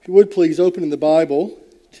If you would please open in the Bible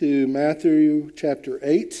to Matthew chapter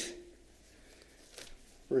 8,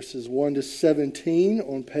 verses 1 to 17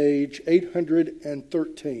 on page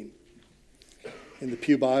 813 in the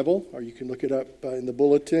Pew Bible, or you can look it up in the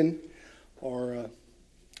bulletin or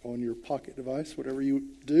on your pocket device, whatever you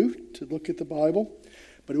do to look at the Bible.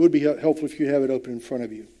 But it would be helpful if you have it open in front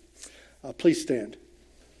of you. Please stand.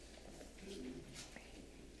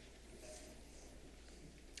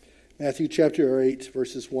 Matthew chapter 8,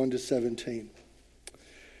 verses 1 to 17.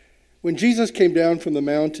 When Jesus came down from the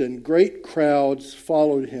mountain, great crowds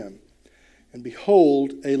followed him. And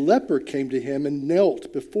behold, a leper came to him and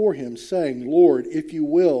knelt before him, saying, "Lord, if you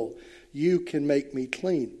will, you can make me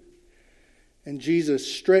clean." And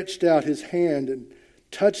Jesus stretched out his hand and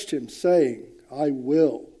touched him, saying, "I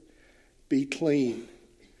will, be clean."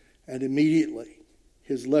 And immediately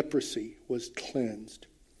his leprosy was cleansed.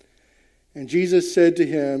 And Jesus said to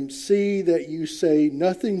him, "See that you say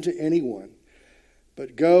nothing to anyone,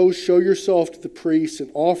 but go show yourself to the priests and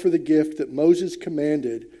offer the gift that Moses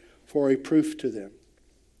commanded for a proof to them."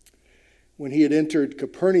 When he had entered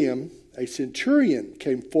Capernaum, a centurion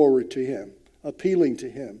came forward to him, appealing to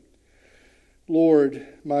him, "Lord,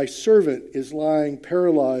 my servant is lying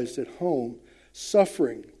paralyzed at home,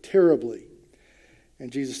 suffering terribly." And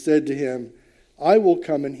Jesus said to him, "I will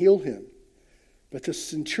come and heal him." But the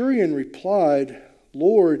centurion replied,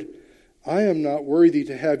 "Lord, I am not worthy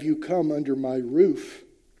to have you come under my roof.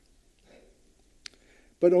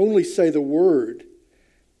 But only say the word,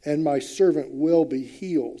 and my servant will be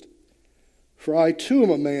healed. For I too am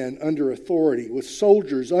a man under authority, with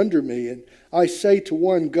soldiers under me, and I say to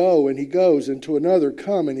one, 'Go,' and he goes, and to another,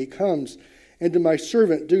 'Come,' and he comes, and to my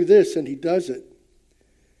servant, 'Do this,' and he does it."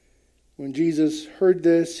 When Jesus heard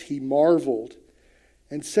this, he marveled,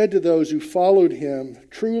 and said to those who followed him,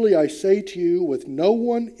 "Truly I say to you, with no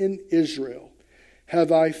one in Israel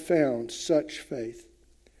have I found such faith.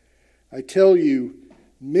 I tell you,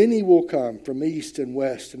 many will come from east and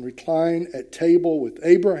west and recline at table with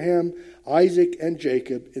Abraham, Isaac, and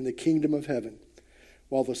Jacob in the kingdom of heaven,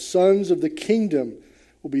 while the sons of the kingdom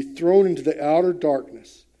will be thrown into the outer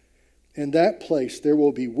darkness. In that place there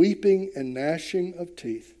will be weeping and gnashing of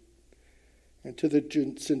teeth." And to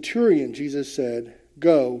the centurion Jesus said,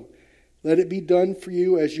 "Go, let it be done for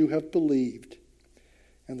you as you have believed."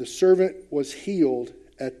 And the servant was healed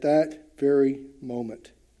at that very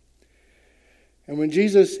moment. And when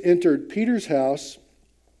Jesus entered Peter's house,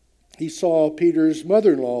 he saw Peter's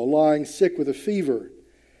mother-in-law lying sick with a fever.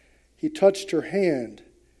 He touched her hand,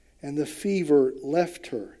 and the fever left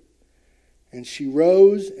her, and she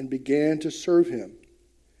rose and began to serve him.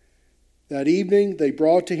 That evening they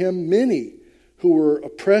brought to him many who were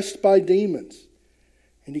oppressed by demons,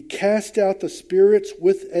 and he cast out the spirits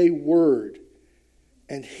with a word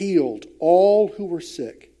and healed all who were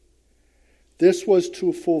sick. This was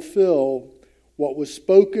to fulfill what was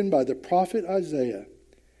spoken by the prophet Isaiah.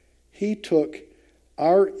 He took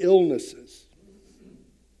our illnesses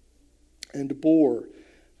and bore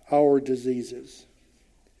our diseases.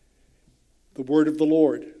 The word of the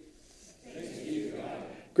Lord. Thanks be to God.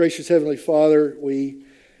 Gracious Heavenly Father, we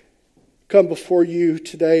come before you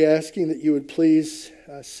today asking that you would please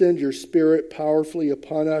send your Spirit powerfully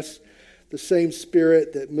upon us, the same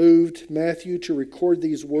Spirit that moved Matthew to record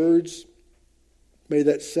these words. May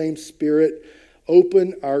that same Spirit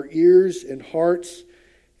open our ears and hearts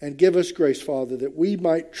and give us grace, Father, that we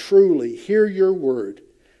might truly hear your word,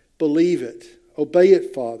 believe it, obey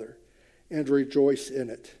it, Father, and rejoice in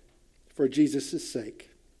it. For Jesus' sake.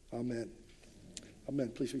 Amen. Amen.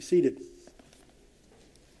 Please be seated.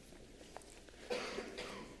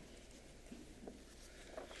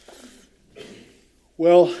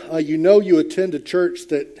 Well, you attend a church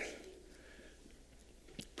that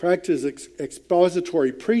practices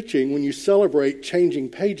expository preaching when you celebrate changing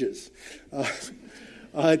pages.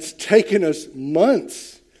 It's taken us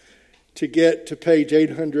months to get to page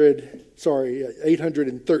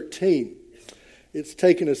 813. It's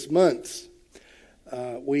taken us months.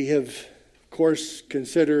 We have, of course,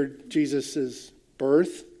 considered Jesus'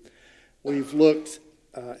 birth. We've looked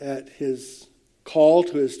at his call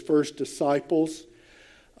to his first disciples.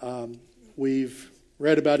 We've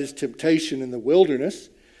read about his temptation in the wilderness,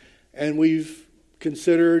 and we've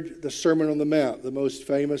considered the Sermon on the Mount, the most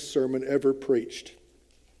famous sermon ever preached.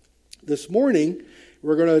 This morning,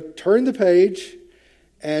 we're going to turn the page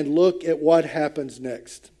and look at what happens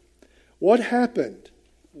next. What happened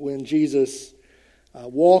when Jesus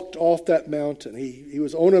walked off that mountain? He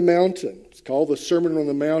was on a mountain. It's called the Sermon on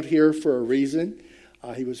the Mount here for a reason.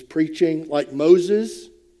 He was preaching like Moses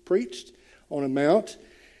preached on a mount.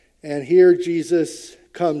 And here Jesus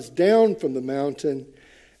comes down from the mountain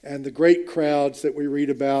And the great crowds that we read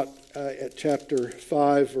about at chapter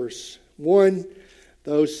 5, verse 1,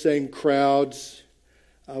 those same crowds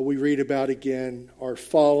we read about again are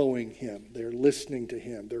following him. They're listening to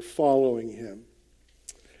him. They're following him.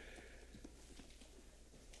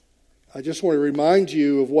 I just want to remind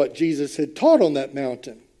you of what Jesus had taught on that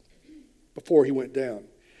mountain before he went down.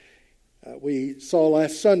 We saw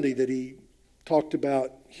last Sunday that he talked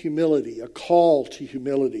about humility, a call to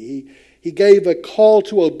humility. He gave a call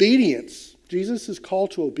to obedience. Jesus' call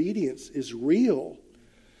to obedience is real.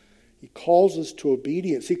 He calls us to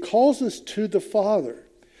obedience. He calls us to the Father.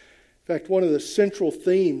 In fact, one of the central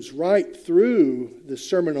themes right through the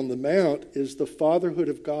Sermon on the Mount is the fatherhood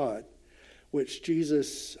of God, which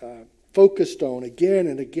Jesus focused on again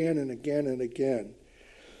and again and again and again.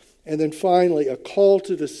 And then finally, a call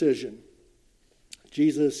to decision.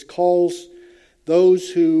 Jesus calls those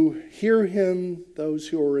who hear him, those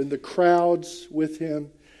who are in the crowds with him,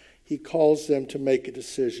 he calls them to make a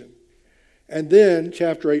decision. And then,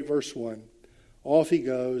 chapter 8, verse 1, off he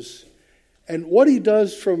goes. And what he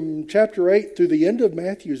does from chapter 8 through the end of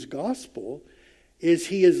Matthew's gospel is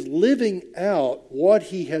he is living out what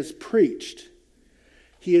he has preached.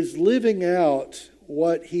 He is living out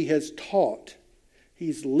what he has taught.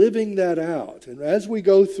 He's living that out. And as we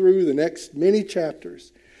go through the next many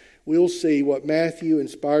chapters, we'll see what Matthew,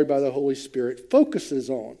 inspired by the Holy Spirit, focuses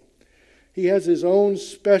on. He has his own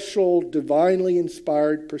special, divinely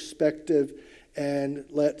inspired perspective, and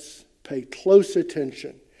let's pay close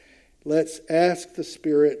attention. Let's ask the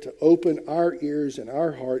Spirit to open our ears and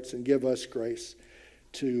our hearts and give us grace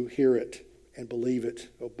to hear it and believe it,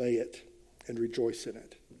 obey it, and rejoice in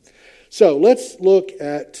it. So let's look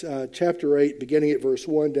at chapter 8, beginning at verse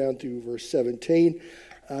 1 down through verse 17.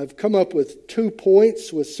 I've come up with 2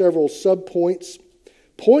 points with several subpoints.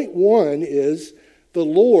 Point 1 is the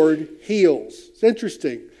Lord heals. It's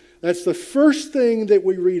interesting. That's the first thing that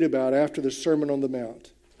we read about after the Sermon on the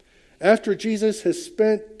Mount. After Jesus has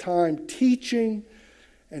spent time teaching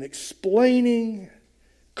and explaining,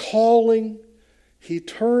 calling, he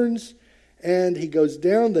turns and he goes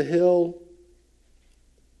down the hill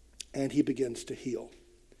and he begins to heal.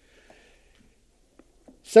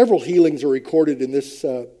 Several healings are recorded in this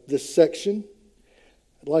section.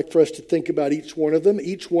 I'd like for us to think about each one of them.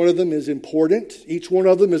 Each one of them is important. Each one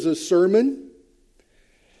of them is a sermon.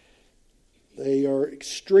 They are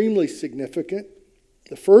extremely significant.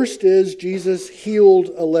 The first is Jesus healed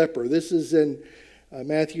a leper. This is in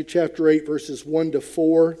Matthew chapter 8, verses 1 to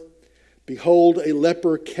 4. Behold, a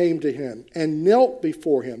leper came to him and knelt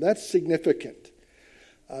before him. That's significant.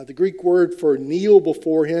 The Greek word for kneel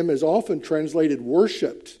before him is often translated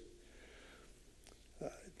worshipped.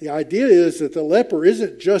 The idea is that the leper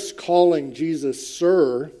isn't just calling Jesus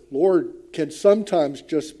Sir. Lord can sometimes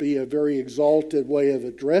just be a very exalted way of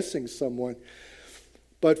addressing someone.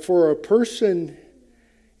 But for a person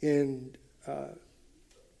in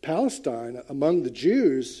Palestine, among the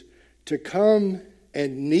Jews, to come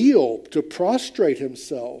and kneel, to prostrate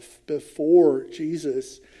himself before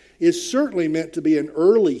Jesus is certainly meant to be an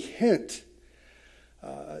early hint,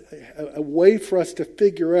 a way for us to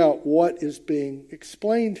figure out what is being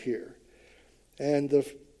explained here. And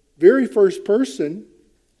the very first person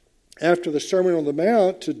after the Sermon on the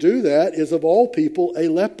Mount to do that is, of all people, a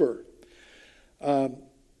leper.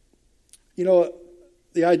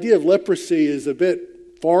 The idea of leprosy is a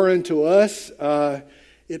bit foreign to us.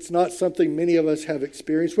 It's not something many of us have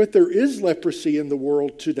experience with. There is leprosy in the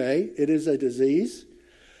world today. It is a disease.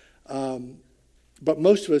 But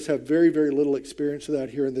most of us have very, very little experience of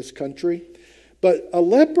that here in this country. But a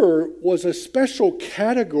leper was a special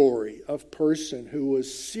category of person who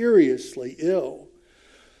was seriously ill.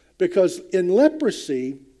 Because in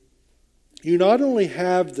leprosy, you not only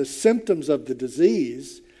have the symptoms of the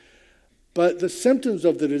disease, but the symptoms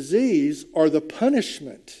of the disease are the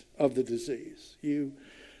punishment of the disease. You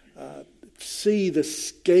see the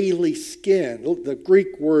scaly skin. The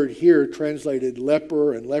Greek word here translated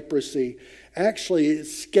leper and leprosy actually is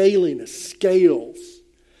scaliness, scales.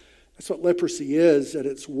 That's what leprosy is at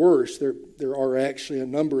its worst. There are actually a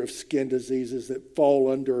number of skin diseases that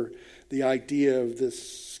fall under the idea of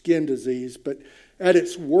this skin disease. But at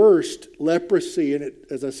its worst, leprosy, and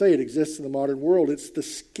as I say, it exists in the modern world, it's the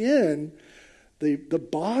skin, the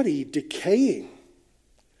body decaying.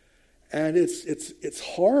 And it's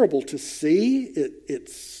horrible to see. It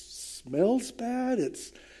smells bad.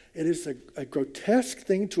 It is a grotesque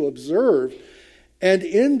thing to observe. And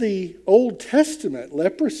in the Old Testament,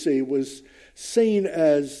 leprosy was seen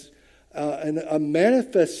as a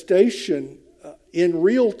manifestation in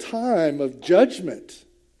real time of judgment.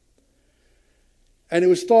 And it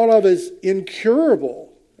was thought of as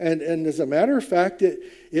incurable. And as a matter of fact,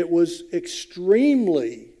 it was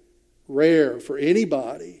extremely rare for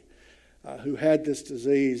anybody who had this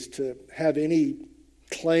disease to have any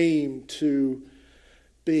claim to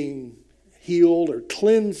being healed or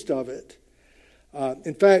cleansed of it.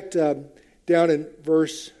 In fact, down in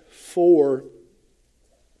verse 4,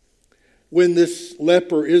 when this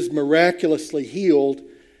leper is miraculously healed,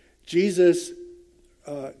 Jesus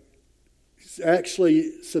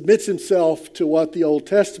actually submits himself to what the Old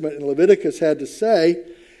Testament and Leviticus had to say,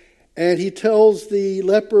 and he tells the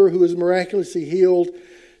leper who is miraculously healed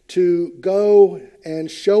to go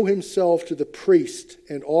and show himself to the priest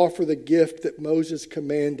and offer the gift that Moses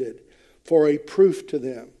commanded for a proof to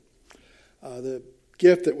them. The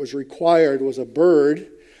gift that was required was a bird.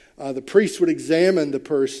 The priest would examine the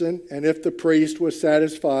person, and if the priest was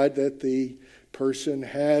satisfied that the person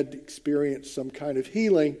had experienced some kind of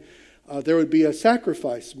healing, there would be a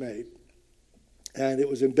sacrifice made. And it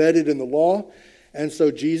was embedded in the law. And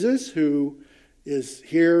so Jesus, who is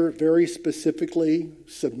here very specifically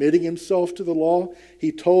submitting himself to the law,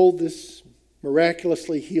 he told this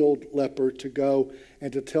miraculously healed leper to go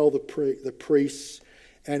and to tell the priests,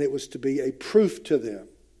 and it was to be a proof to them.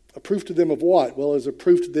 A proof to them of what? Well, it was a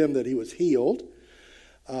proof to them that he was healed.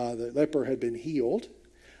 The leper had been healed.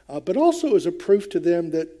 But also it was a proof to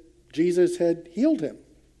them that Jesus had healed him.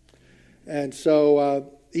 And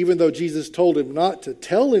so even though Jesus told him not to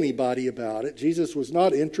tell anybody about it, Jesus was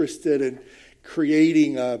not interested in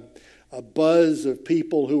creating a buzz of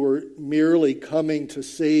people who were merely coming to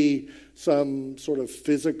see some sort of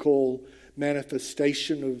physical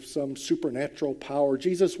manifestation of some supernatural power.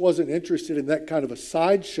 Jesus wasn't interested in that kind of a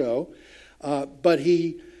sideshow, but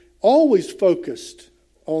he always focused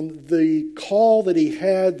on the call that he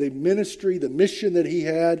had, the ministry, the mission that he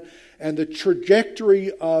had, and the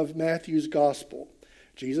trajectory of Matthew's gospel.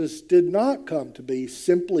 Jesus did not come to be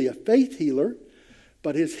simply a faith healer,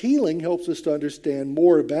 but his healing helps us to understand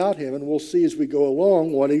more about him, and we'll see as we go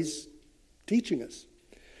along what he's teaching us.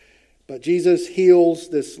 But Jesus heals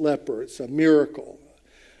this leper. It's a miracle.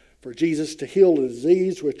 For Jesus to heal a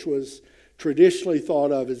disease which was traditionally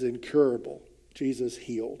thought of as incurable, Jesus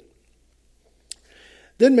healed.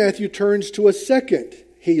 Then Matthew turns to a second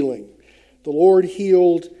healing. The Lord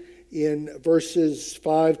healed in verses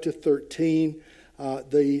 5 to 13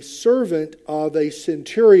 the servant of a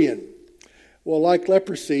centurion. Well, like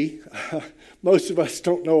leprosy, most of us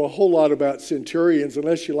don't know a whole lot about centurions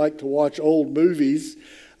unless you like to watch old movies.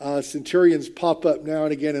 Centurions pop up now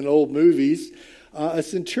and again in old movies. A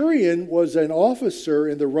centurion was an officer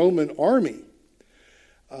in the Roman army,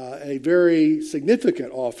 a very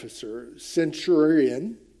significant officer.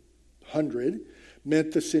 Centurion, 100,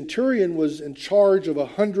 meant the centurion was in charge of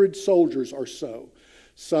 100 soldiers or so.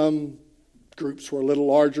 Some groups were a little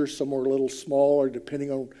larger, some were a little smaller,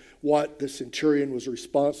 depending on what the centurion was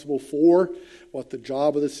responsible for, what the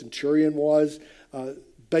job of the centurion was.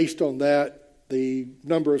 Based on that, the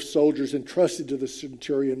number of soldiers entrusted to the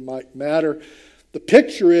centurion might matter. The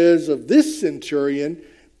picture is of this centurion.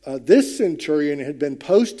 This centurion had been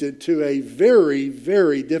posted to a very,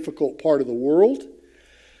 very difficult part of the world.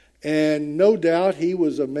 And no doubt he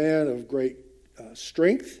was a man of great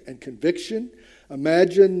strength and conviction.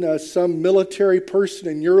 Imagine some military person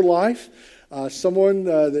in your life, someone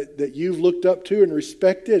that you've looked up to and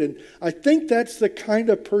respected. And I think that's the kind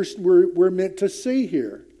of person we're meant to see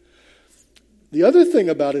here. The other thing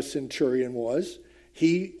about a centurion was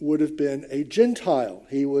he would have been a Gentile.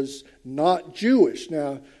 He was not Jewish.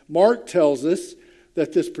 Now, Mark tells us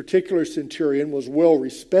that this particular centurion was well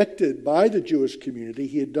respected by the Jewish community.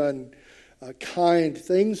 He had done kind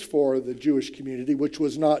things for the Jewish community, which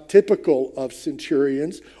was not typical of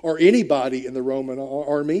centurions or anybody in the Roman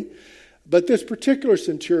army. But this particular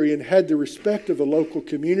centurion had the respect of the local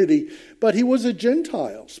community, but he was a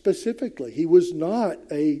Gentile specifically. He was not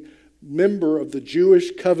a member of the Jewish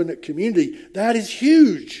covenant community. That is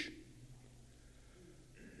huge.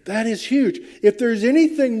 That is huge. If there's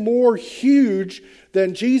anything more huge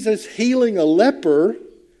than Jesus healing a leper,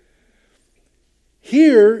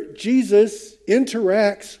 here Jesus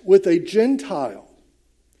interacts with a Gentile.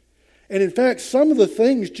 And in fact, some of the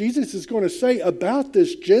things Jesus is going to say about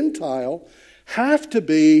this Gentile have to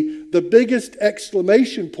be the biggest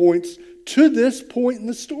exclamation points to this point in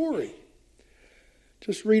the story.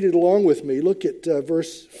 Just read it along with me. Look at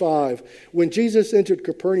verse 5. When Jesus entered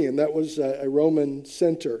Capernaum, that was a Roman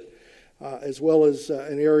center, as well as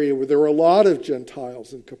an area where there were a lot of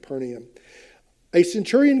Gentiles in Capernaum. A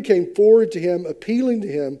centurion came forward to him, appealing to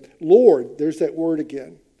him, Lord, there's that word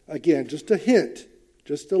again. Again, just a hint.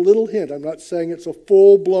 Just a little hint. I'm not saying it's a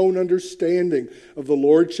full-blown understanding of the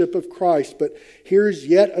lordship of Christ, but here's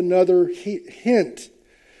yet another hint.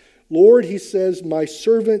 Lord, he says, my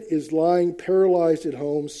servant is lying paralyzed at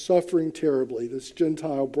home, suffering terribly. This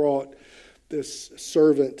Gentile brought this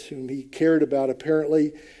servant whom he cared about,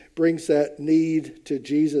 apparently brings that need to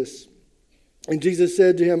Jesus. And Jesus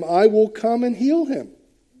said to him, I will come and heal him.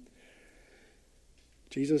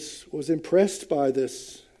 Jesus was impressed by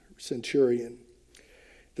this centurion.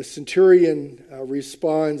 The centurion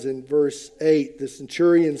responds in verse 8. The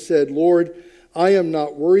centurion said, Lord, I am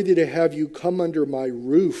not worthy to have you come under my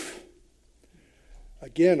roof.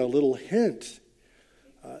 Again, a little hint.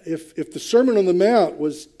 If the Sermon on the Mount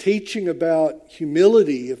was teaching about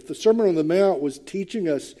humility, if the Sermon on the Mount was teaching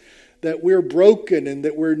us that we're broken and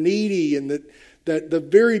that we're needy and that the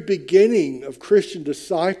very beginning of Christian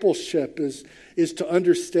discipleship is to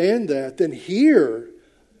understand that, then here,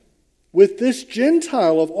 with this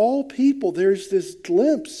Gentile of all people, there's this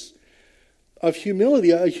glimpse of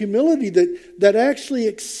humility, a humility that actually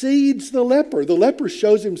exceeds the leper. The leper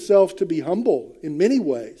shows himself to be humble in many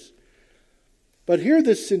ways. But here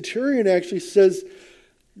the centurion actually says,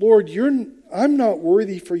 Lord, I'm not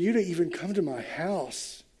worthy for you to even come to my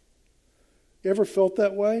house. You ever felt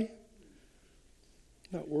that way?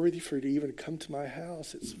 Not worthy for you to even come to my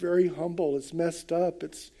house. It's very humble. It's messed up.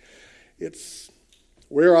 It's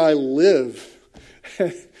where I live.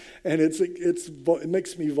 And it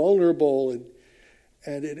makes me vulnerable.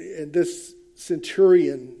 And this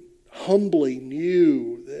centurion humbly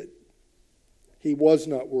knew that he was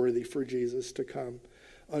not worthy for Jesus to come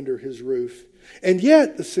under his roof. And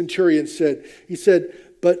yet, the centurion said,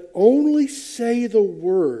 but only say the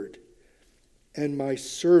word, and my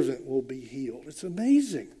servant will be healed. It's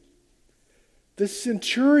amazing. This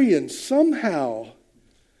centurion somehow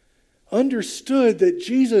understood that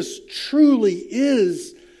Jesus truly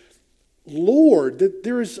is Lord, that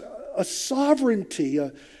there is a sovereignty,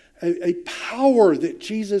 a power that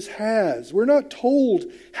Jesus has. We're not told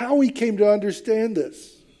how he came to understand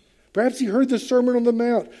this. Perhaps he heard the Sermon on the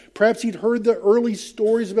Mount. Perhaps he'd heard the early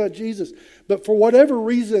stories about Jesus. But for whatever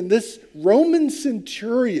reason, this Roman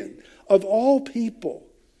centurion, of all people,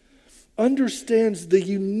 understands the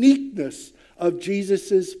uniqueness of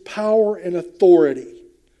Jesus' power and authority.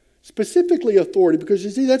 Specifically authority, because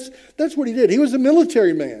you see, that's what he did. He was a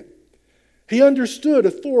military man. He understood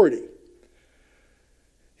authority.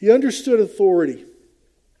 He understood authority.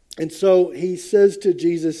 And so he says to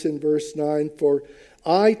Jesus in verse 9, for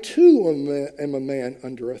I too am a man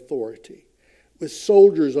under authority, with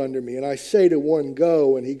soldiers under me. And I say to one,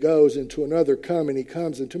 go, and he goes, and to another, come, and he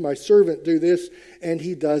comes, and to my servant, do this, and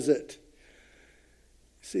he does it.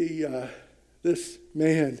 See, this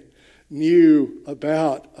man knew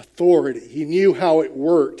about authority. He knew how it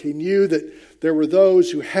worked. He knew that there were those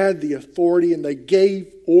who had the authority, and they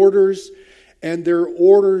gave orders, and their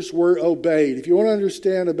orders were obeyed. If you want to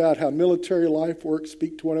understand about how military life works,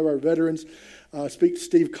 speak to one of our veterans. Speak to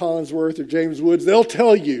Steve Collinsworth or James Woods. They'll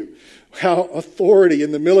tell you how authority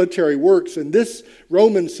in the military works. And this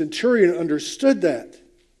Roman centurion understood that.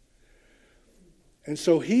 And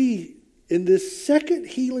so he, in this second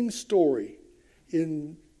healing story,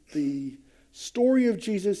 in the story of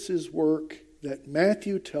Jesus' work that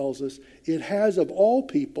Matthew tells us, it has of all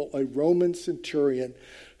people a Roman centurion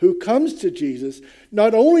who comes to Jesus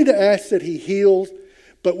not only to ask that he healed,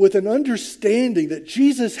 but with an understanding that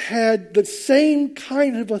Jesus had the same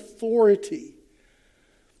kind of authority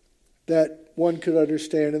that one could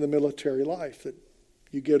understand in the military life. That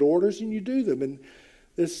you get orders and you do them. And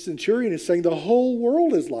this centurion is saying the whole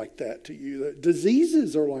world is like that to you. That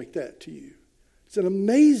diseases are like that to you. It's an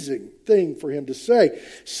amazing thing for him to say.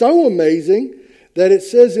 So amazing that it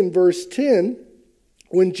says in verse 10,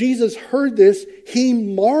 when Jesus heard this, he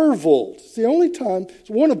marveled. It's the only time, it's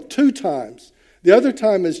one of two times. The other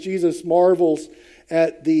time is Jesus marvels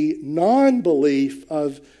at the non-belief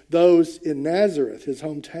of those in Nazareth, his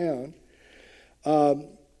hometown.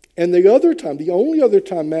 And the other time, the only other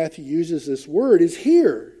time Matthew uses this word is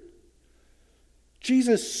here.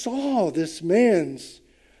 Jesus saw this man's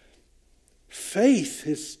faith,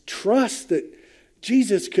 his trust that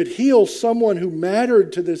Jesus could heal someone who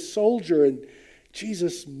mattered to this soldier, and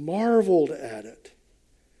Jesus marveled at it.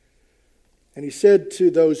 And he said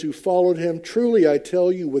to those who followed him, truly I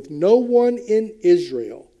tell you, with no one in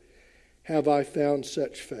Israel have I found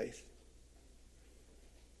such faith.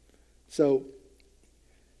 So,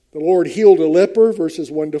 the Lord healed a leper,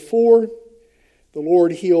 verses 1 to 4. The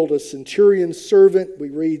Lord healed a centurion's servant. We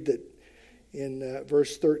read that in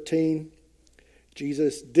verse 13.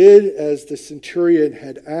 Jesus did as the centurion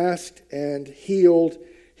had asked and healed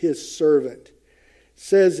his servant.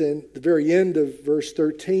 says in the very end of verse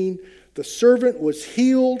 13, the servant was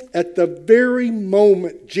healed at the very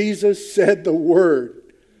moment Jesus said the word.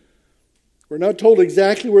 We're not told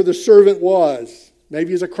exactly where the servant was. Maybe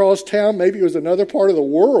he was across town. Maybe it was another part of the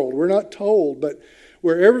world. We're not told. But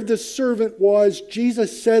wherever this servant was,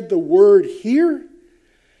 Jesus said the word here,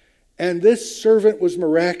 and this servant was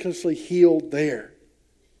miraculously healed there.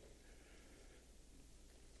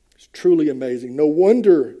 It's truly amazing. No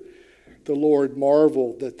wonder the Lord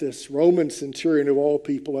marveled that this Roman centurion of all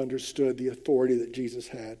people understood the authority that Jesus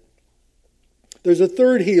had. There's a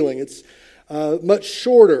third healing. It's much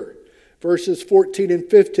shorter. Verses 14 and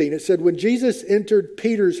 15. It said, when Jesus entered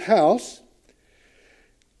Peter's house,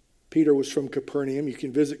 Peter was from Capernaum. You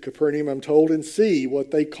can visit Capernaum, I'm told, and see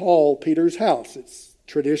what they call Peter's house. It's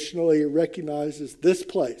traditionally recognized as this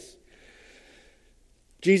place.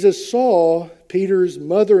 Jesus saw Peter's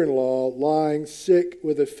mother-in-law lying sick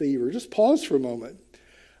with a fever. Just pause for a moment.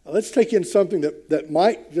 Let's take in something that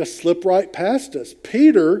might just slip right past us.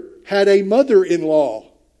 Peter had a mother-in-law.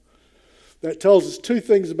 That tells us two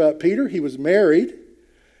things about Peter. He was married.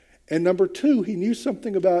 And number two, he knew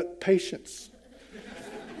something about patience.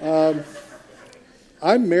 I'm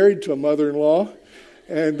married to a mother-in-law.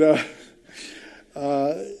 And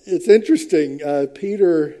it's interesting.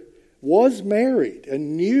 Peter was married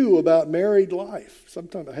and knew about married life.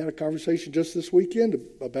 Sometime I had a conversation just this weekend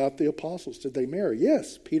about the apostles. Did they marry?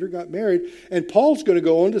 Yes, Peter got married. And Paul's going to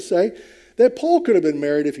go on to say that Paul could have been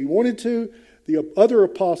married if he wanted to. The other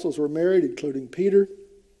apostles were married, including Peter.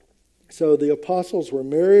 So the apostles were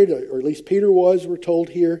married, or at least Peter was, we're told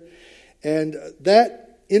here. And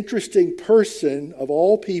that interesting person of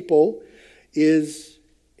all people is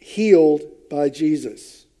healed by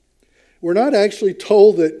Jesus. We're not actually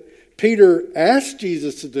told that Peter asked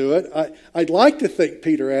Jesus to do it. I'd like to think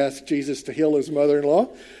Peter asked Jesus to heal his mother-in-law,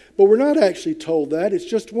 but we're not actually told that. It's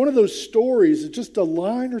just one of those stories, it's just a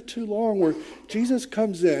line or two long where Jesus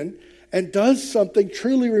comes in and does something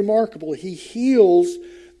truly remarkable. He heals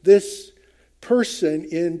this person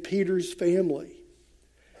in Peter's family.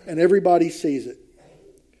 And everybody sees it.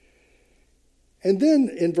 And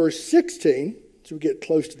then in verse 16, as we get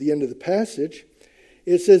close to the end of the passage,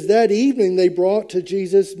 it says, that evening they brought to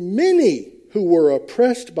Jesus many who were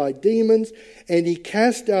oppressed by demons, and he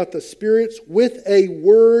cast out the spirits with a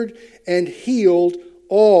word and healed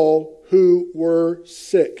all who were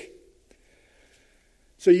sick.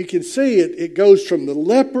 So you can see it goes from the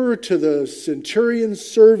leper to the centurion's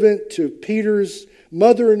servant to Peter's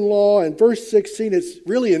mother-in-law. And verse 16, it's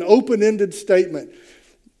really an open-ended statement.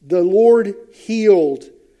 The Lord healed.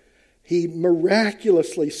 He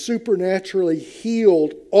miraculously, supernaturally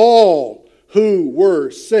healed all who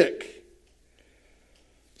were sick.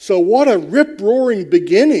 So what a rip-roaring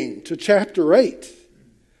beginning to chapter 8.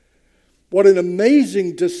 What an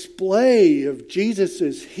amazing display of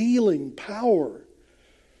Jesus' healing power.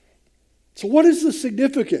 So what is the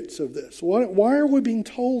significance of this? Why are we being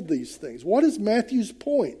told these things? What is Matthew's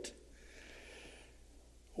point?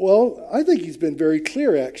 Well, I think he's been very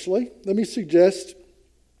clear, actually. Let me suggest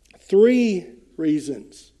 3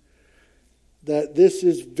 reasons that this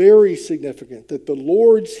is very significant, that the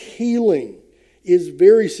Lord's healing is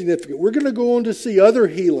very significant. We're going to go on to see other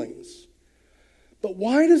healings. But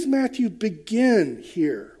why does Matthew begin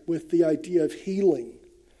here with the idea of healing?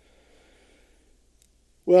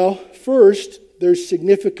 Well, first, there's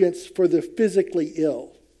significance for the physically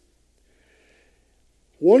ill.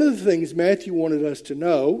 One of the things Matthew wanted us to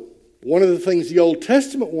know, one of the things the Old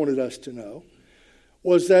Testament wanted us to know,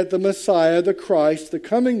 was that the Messiah, the Christ, the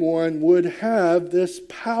coming one, would have this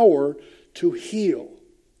power to heal.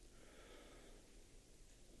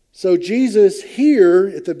 So Jesus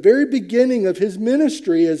here, at the very beginning of his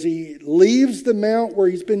ministry, as he leaves the mount where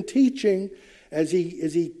he's been teaching, as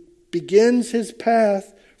he begins his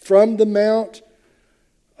path from the mount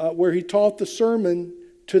where he taught the sermon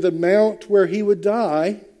to the mount where he would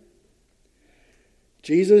die,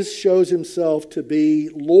 Jesus shows himself to be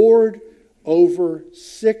Lord over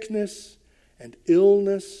sickness and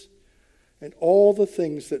illness and all the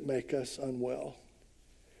things that make us unwell.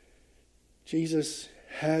 Jesus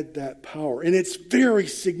had that power, and it's very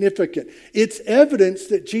significant. It's evidence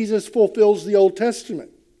that Jesus fulfills the Old Testament.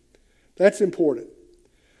 That's important.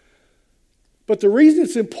 But the reason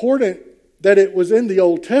it's important that it was in the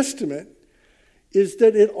Old Testament is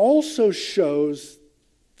that it also shows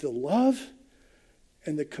the love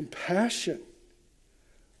and the compassion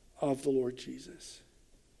of the Lord Jesus.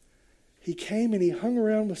 He came and he hung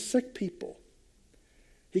around with sick people.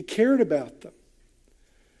 He cared about them.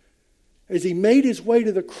 As he made his way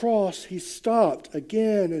to the cross, he stopped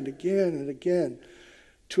again and again and again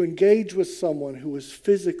to engage with someone who was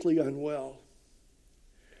physically unwell.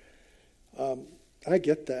 I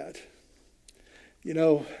get that. You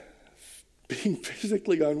know, being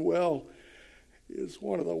physically unwell is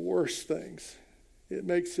one of the worst things. It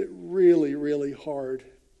makes it really, really hard.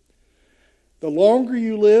 The longer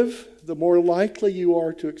you live, the more likely you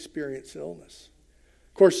are to experience illness.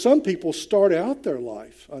 Of course, some people start out their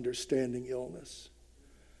life understanding illness.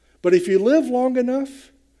 But if you live long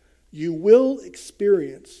enough, you will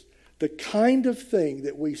experience the kind of thing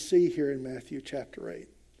that we see here in Matthew chapter 8.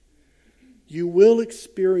 You will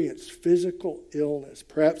experience physical illness.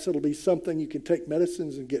 Perhaps it'll be something you can take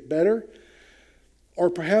medicines and get better, or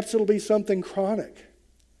perhaps it'll be something chronic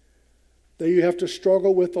that you have to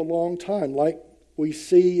struggle with a long time, like we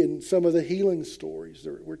see in some of the healing stories.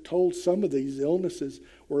 We're told some of these illnesses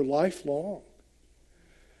were lifelong.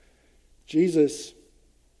 Jesus,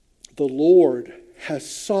 the Lord, has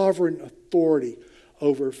sovereign authority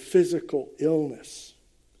over physical illness.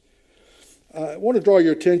 I want to draw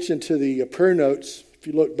your attention to the prayer notes. If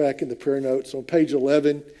you look back in the prayer notes on page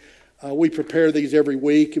 11, we prepare these every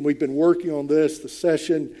week, and we've been working on this, the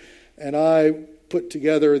session, and I put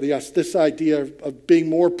together this idea of being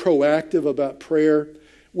more proactive about prayer.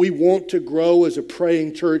 We want to grow as a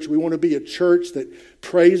praying church. We want to be a church that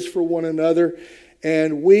prays for one another,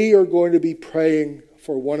 and we are going to be praying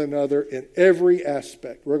for one another in every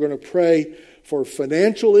aspect. We're going to pray for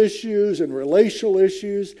financial issues and relational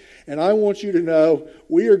issues, and I want you to know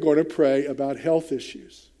we are going to pray about health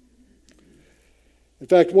issues. In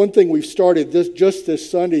fact, one thing we've started just this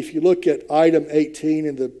Sunday, if you look at item 18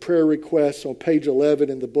 in the prayer requests on page 11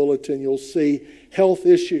 in the bulletin, you'll see health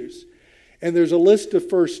issues. And there's a list of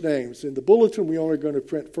first names. In the bulletin, we only are going to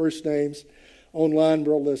print first names. Online,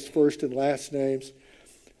 we'll list first and last names.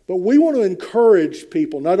 But we want to encourage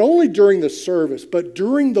people, not only during the service, but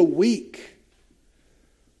during the week,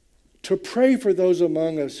 to pray for those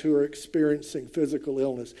among us who are experiencing physical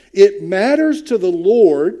illness. It matters to the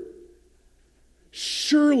Lord.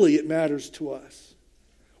 Surely it matters to us.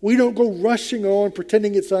 We don't go rushing on,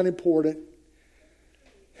 pretending it's unimportant.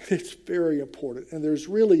 It's very important. And there's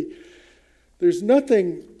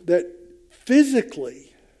nothing that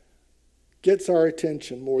physically gets our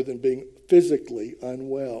attention more than being physically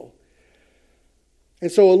unwell.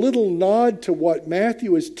 And so a little nod to what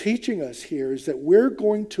Matthew is teaching us here is that we're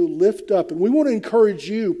going to lift up, and we want to encourage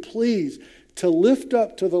you, please, to lift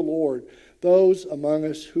up to the Lord those among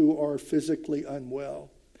us who are physically unwell.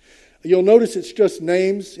 You'll notice it's just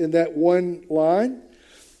names in that one line.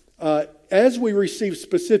 As we receive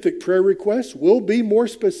specific prayer requests, we'll be more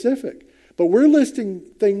specific. But we're listing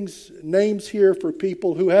names here for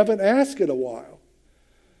people who haven't asked in a while.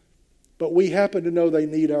 But we happen to know they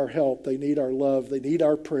need our help, they need our love, they need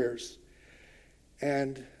our prayers.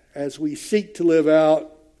 And as we seek to live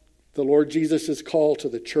out the Lord Jesus' call to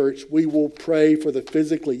the church, we will pray for the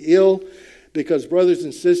physically ill, because, brothers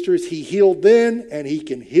and sisters, He healed then and He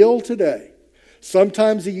can heal today.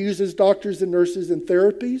 Sometimes He uses doctors and nurses and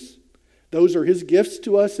therapies. Those are His gifts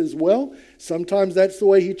to us as well. Sometimes that's the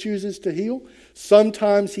way He chooses to heal.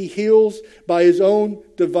 Sometimes He heals by His own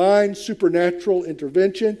divine supernatural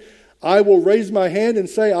intervention. I will raise my hand and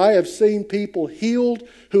say I have seen people healed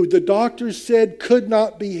who the doctors said could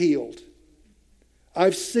not be healed.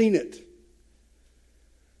 I've seen it.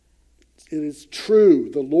 It is true.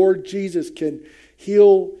 The Lord Jesus can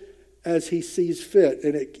heal as He sees fit.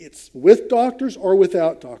 And it's with doctors or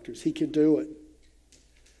without doctors. He can do it.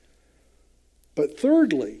 But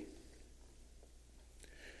thirdly,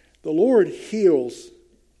 the Lord heals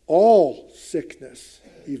all sickness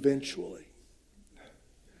eventually.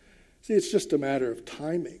 See, it's just a matter of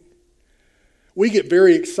timing. We get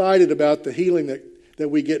very excited about the healing that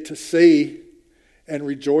we get to see and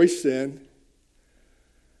rejoice in.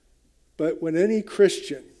 But when any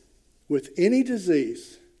Christian with any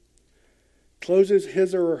disease closes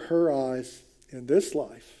his or her eyes in this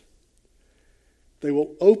life, they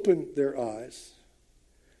will open their eyes,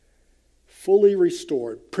 fully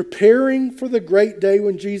restored, preparing for the great day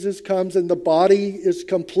when Jesus comes and the body is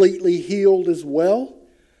completely healed as well.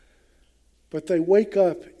 But they wake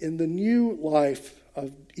up in the new life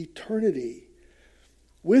of eternity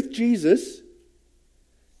with Jesus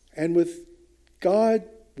and with God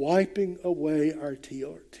wiping away our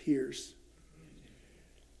tears.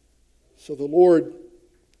 So the Lord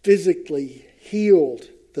physically healed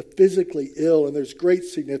the physically ill, and there's great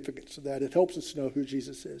significance to that. It helps us know who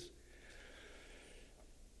Jesus is.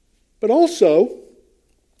 But also,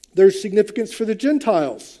 there's significance for the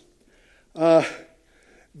Gentiles.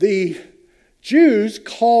 The Jews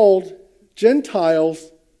called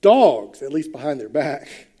Gentiles dogs, at least behind their back.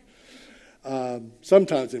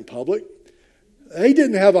 sometimes in public. They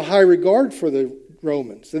didn't have a high regard for the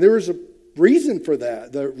Romans. And there was a reason for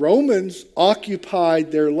that. The Romans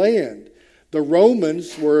occupied their land. The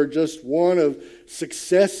Romans were just one of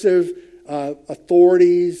successive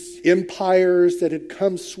authorities, empires that had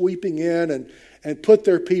come sweeping in and put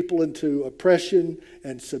their people into oppression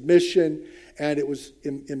and submission. And it was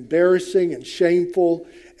embarrassing and shameful.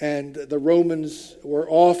 And the Romans were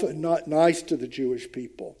often not nice to the Jewish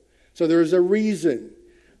people. So there's a reason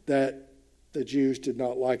that the Jews did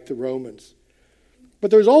not like the Romans.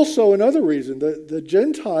 But there's also another reason. The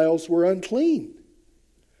Gentiles were unclean.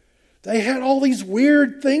 They had all these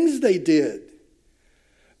weird things they did.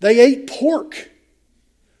 They ate pork.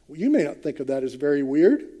 Well, you may not think of that as very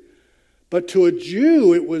weird. But to a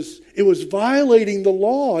Jew, it was violating the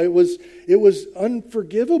law. It was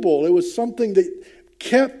unforgivable. It was something that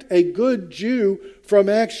kept a good Jew from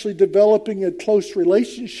actually developing a close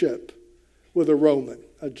relationship with a Roman,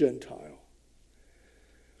 a Gentile.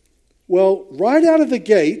 Well, right out of the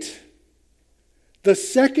gate, the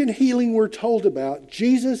second healing we're told about,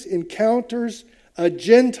 Jesus encounters a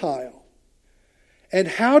Gentile. And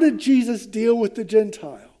how did Jesus deal with the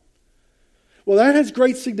Gentile? Well, that has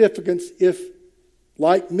great significance if,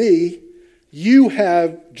 like me, you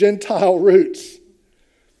have Gentile roots.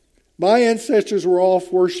 My ancestors were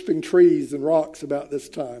off worshiping trees and rocks about this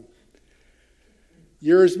time.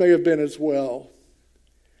 Yours may have been as well.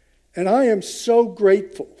 And I am so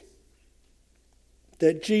grateful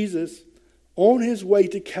that Jesus, on his way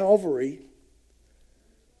to Calvary,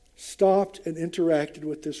 stopped and interacted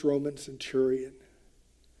with this Roman centurion.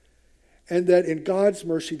 And that in God's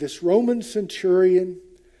mercy, this Roman centurion,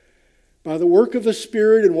 by the work of the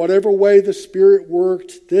Spirit, in whatever way the Spirit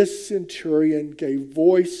worked, this centurion gave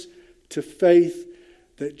voice to faith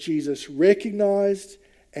that Jesus recognized,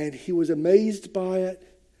 and he was amazed by it.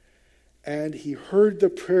 And he heard the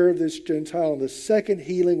prayer of this Gentile. And the second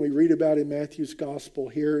healing we read about in Matthew's Gospel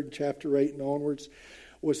here in chapter 8 and onwards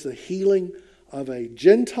was the healing of a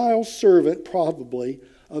Gentile servant, probably,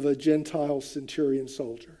 of a Gentile centurion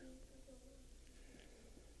soldier.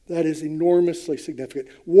 That is enormously significant.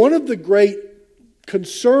 One of the great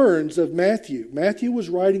concerns of Matthew was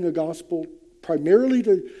writing a gospel primarily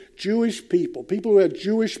to Jewish people who had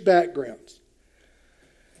Jewish backgrounds.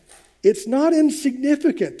 It's not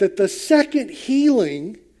insignificant that the second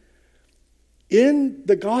healing in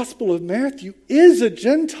the Gospel of Matthew is a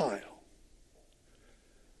Gentile.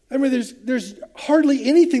 I mean, there's hardly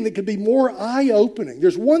anything that could be more eye-opening.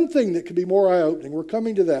 There's one thing that could be more eye-opening. We're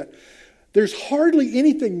coming to that. There's hardly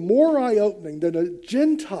anything more eye-opening than a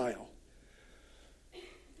Gentile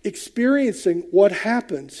experiencing what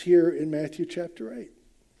happens here in Matthew chapter 8.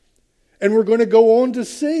 And we're going to go on to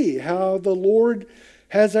see how the Lord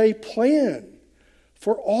has a plan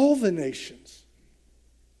for all the nations.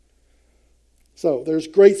 So there's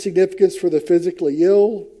great significance for the physically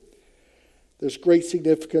ill. There's great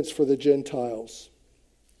significance for the Gentiles.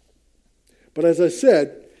 But as I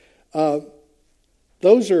said,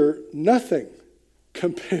 those are nothing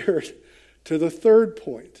compared to the third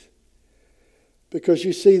point. Because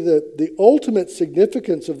you see, the ultimate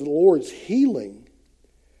significance of the Lord's healing,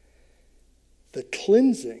 the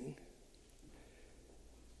cleansing,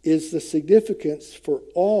 is the significance for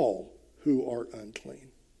all who are unclean.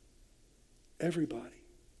 Everybody.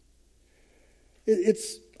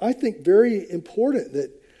 It's, I think, very important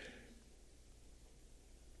that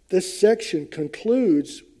this section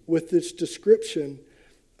concludes with this description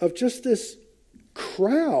of just this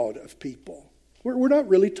crowd of people. We're not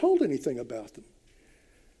really told anything about them.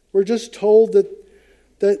 We're just told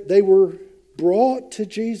that they were brought to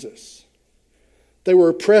Jesus. They were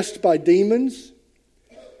oppressed by demons.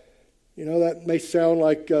 You know, that may sound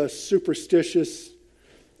like superstitious,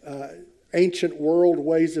 ancient world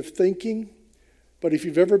ways of thinking. But if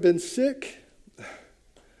you've ever been sick,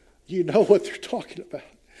 you know what they're talking about.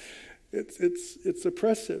 It's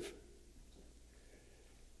oppressive.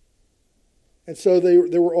 And so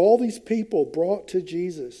there were all these people brought to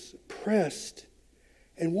Jesus, oppressed.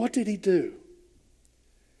 And what did he do?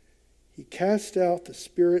 He cast out the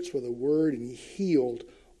spirits with a word and he healed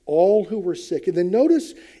all who were sick. And then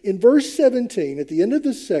notice in verse 17, at the end of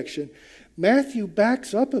this section, Matthew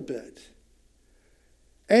backs up a bit.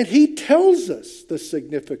 And he tells us the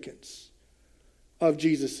significance of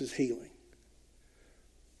Jesus' healing.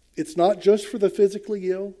 It's not just for the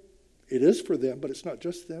physically ill. It is for them, but it's not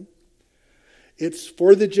just them. It's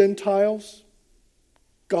for the Gentiles.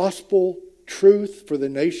 Gospel truth for the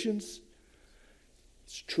nations.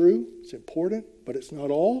 It's true, it's important, but it's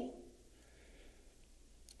not all.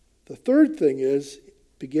 The third thing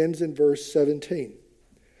begins in verse 17.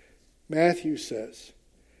 Matthew says,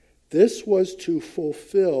 this was to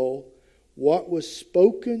fulfill what was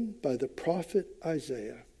spoken by the prophet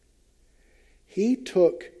Isaiah. He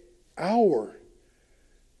took our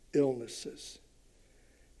illnesses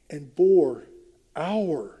and bore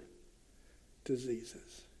our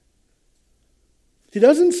diseases. He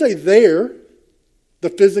doesn't say they're the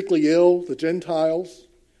physically ill, the Gentiles.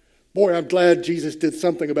 Boy, I'm glad Jesus did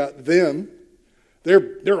something about them.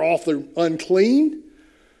 They're awfully unclean.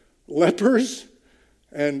 Lepers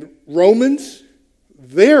and Romans,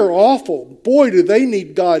 they're awful. Boy, do they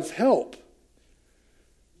need God's help.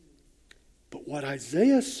 But what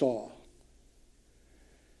Isaiah saw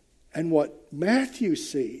and what Matthew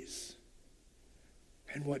sees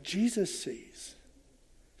and what Jesus sees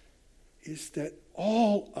is that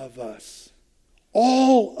all of us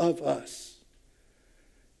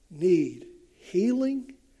need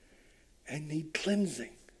healing and need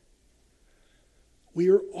cleansing. We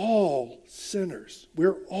are all sinners.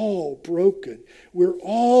 We're all broken. We're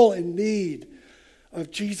all in need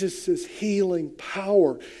of Jesus' healing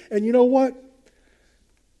power. And you know what?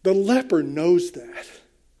 The leper knows that.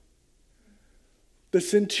 The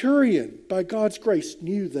centurion, by God's grace,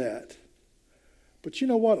 knew that. But you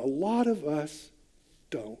know what? A lot of us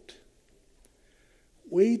don't.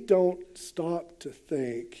 We don't stop to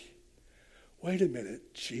think, wait a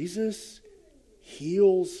minute, Jesus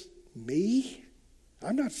heals me?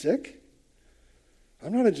 I'm not sick.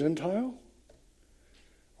 I'm not a Gentile.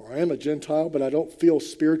 Or I am a Gentile, but I don't feel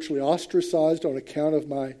spiritually ostracized on account of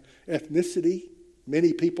my ethnicity.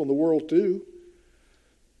 Many people in the world do.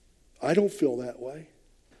 I don't feel that way.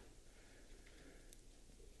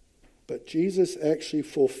 But Jesus actually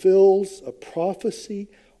fulfills a prophecy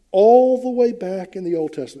all the way back in the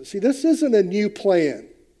Old Testament. See, this isn't a new plan.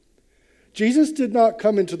 Jesus did not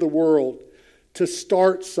come into the world to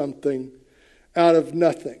start something out of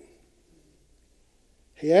nothing.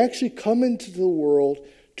 He actually come into the world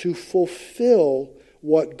to fulfill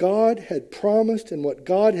what God had promised and what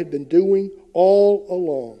God had been doing all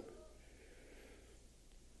along.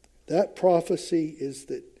 That prophecy is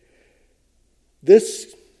that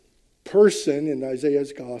this person in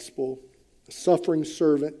Isaiah's gospel, a suffering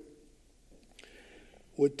servant,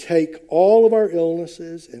 would take all of our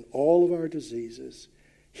illnesses and all of our diseases.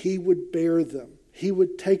 He would bear them. He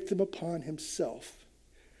would take them upon himself.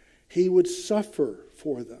 He would suffer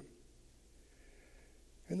for them.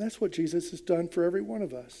 And that's what Jesus has done for every one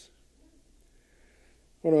of us.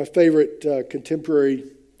 One of my favorite contemporary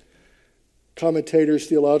commentators,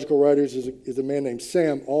 theological writers, is a man named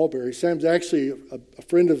Sam Allberry. Sam's actually a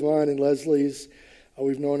friend of mine and Leslie's.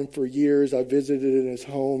 We've known him for years. I visited in his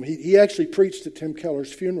home. He actually preached at Tim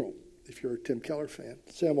Keller's funeral, if you're a Tim Keller fan.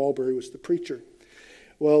 Sam Allberry was the preacher.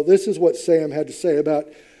 Well, this is what Sam had to say about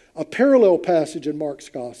a parallel passage in Mark's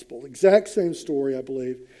gospel. Exact same story, I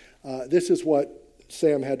believe. This is what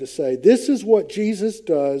Sam had to say. This is what Jesus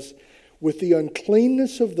does with the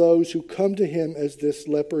uncleanness of those who come to him as this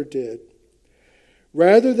leper did.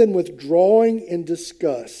 Rather than withdrawing in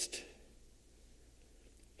disgust,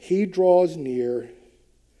 he draws near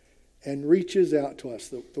and reaches out to us.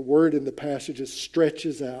 The word in the passage is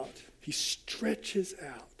stretches out. He stretches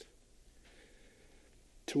out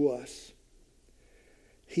to us.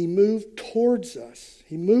 He moved towards us.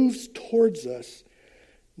 He moves towards us,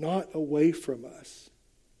 not away from us.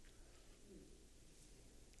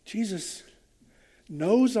 Jesus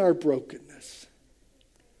knows our brokenness,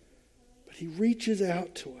 but he reaches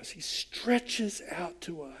out to us. He stretches out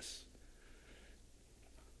to us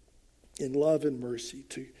in love and mercy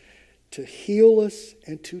to heal us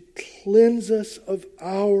and to cleanse us of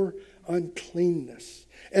our uncleanness.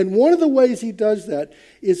 And one of the ways he does that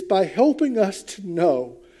is by helping us to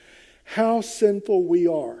know how sinful we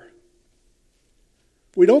are.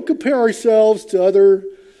 We don't compare ourselves to other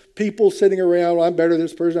people sitting around. Well, I'm better than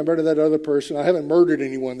this person, I'm better than that other person. I haven't murdered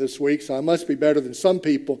anyone this week, so I must be better than some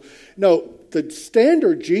people. No, the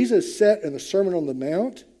standard Jesus set in the Sermon on the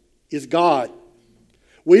Mount is God.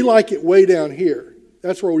 We like it way down here.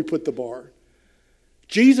 That's where we put the bar.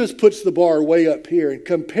 Jesus puts the bar way up here. And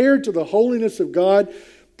compared to the holiness of God,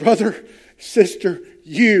 brother, sister,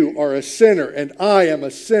 you are a sinner and I am a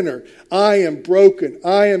sinner. I am broken.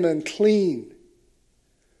 I am unclean.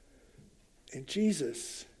 And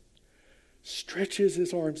Jesus stretches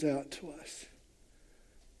his arms out to us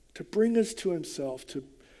to bring us to himself, to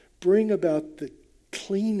bring about the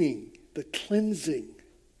cleaning, the cleansing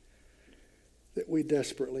that we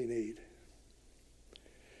desperately need.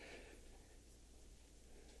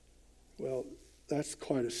 Well, that's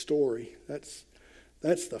quite a story. That's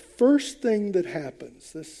the first thing that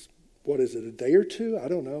happens. This, what is it, a day or two? I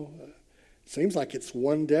don't know. Seems like it's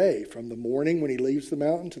one day, from the morning when he leaves the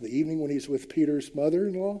mountain to the evening when he's with Peter's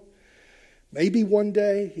mother-in-law. Maybe one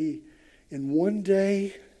day, he, in one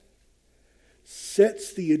day,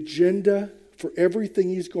 sets the agenda for everything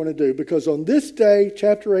he's going to do. Because on this day,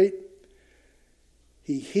 chapter 8,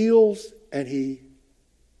 he heals and he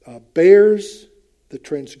bears the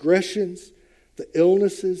transgressions, the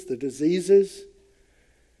illnesses, the diseases.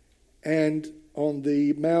 And on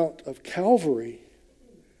the Mount of Calvary,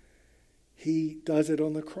 he does it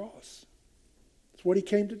on the cross. It's what he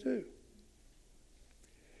came to do.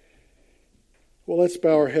 Well, let's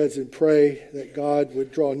bow our heads and pray that God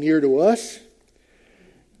would draw near to us,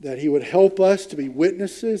 that he would help us to be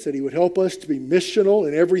witnesses, that he would help us to be missional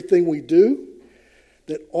in everything we do,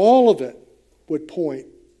 that all of it would point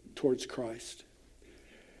towards Christ,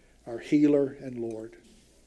 our healer and Lord.